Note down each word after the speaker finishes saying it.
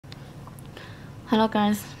Hello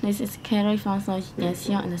guys, this is Carrie from soleyeezy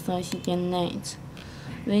and soleyeezy.net.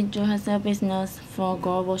 We do have a business for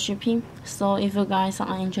global shipping, so if you guys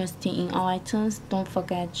are interested in our items, don't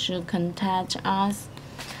forget to contact us,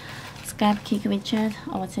 Skype, Kik, Wechat,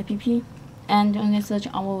 or WhatsApp, and you can search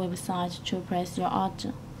our website to place your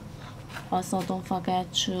order. Also, don't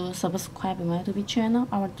forget to subscribe my YouTube channel.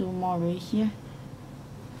 I will do more right here.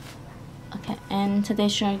 Okay, and today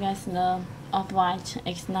show you guys the off-white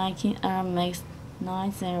X-Nike Air Max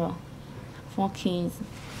 90 for kids.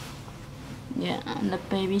 Yeah, and the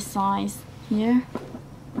baby size here.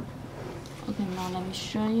 Okay, now let me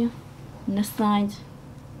show you the side.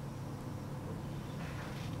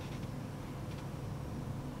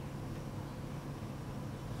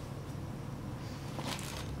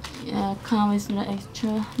 Yeah, comes with the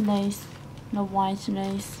extra lace, the white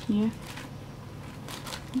lace here.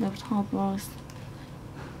 The top was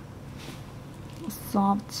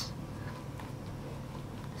soft,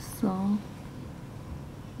 so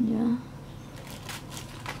yeah.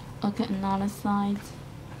 Okay, another side.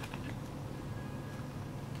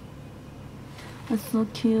 It's so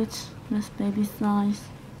cute, this baby size.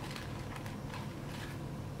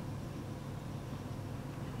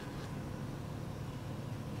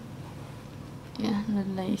 Yeah, the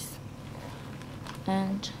lace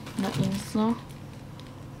and the insole.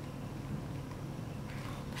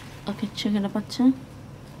 Okay, check the button.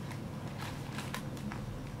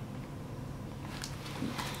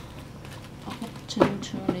 Okay, turn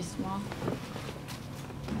to this one.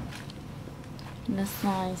 The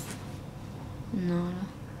size. No.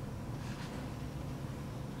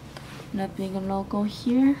 The big logo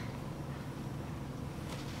here.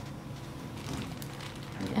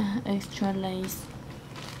 Yeah, extra lace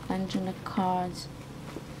and the cards.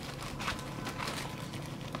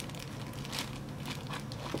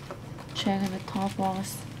 Check the top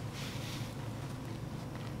box.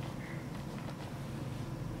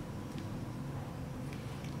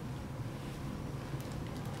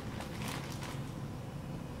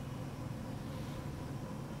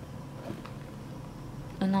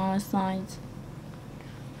 Another side.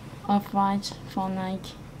 Off-white for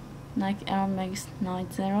Nike Air Max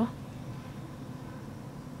 90.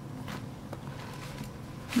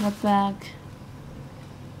 The back.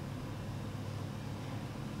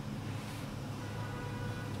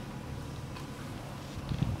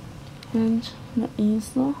 And the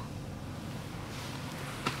insole.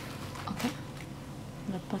 Okay,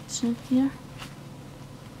 the button here.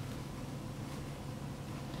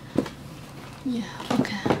 Yeah,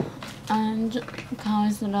 okay, and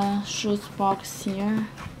comes the shoes box here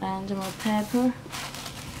and the paper.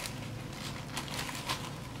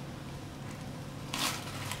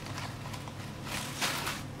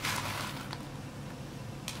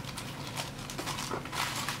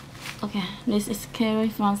 Okay, this is Carrie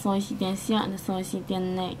from soleyeezy and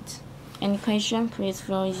soleyeezy.net. Any question, please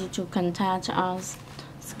feel easy to contact us,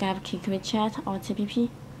 Skype, Kik, Wechat, or TPP.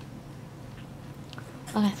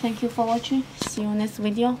 Okay, thank you for watching. See you next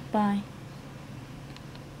video. Bye.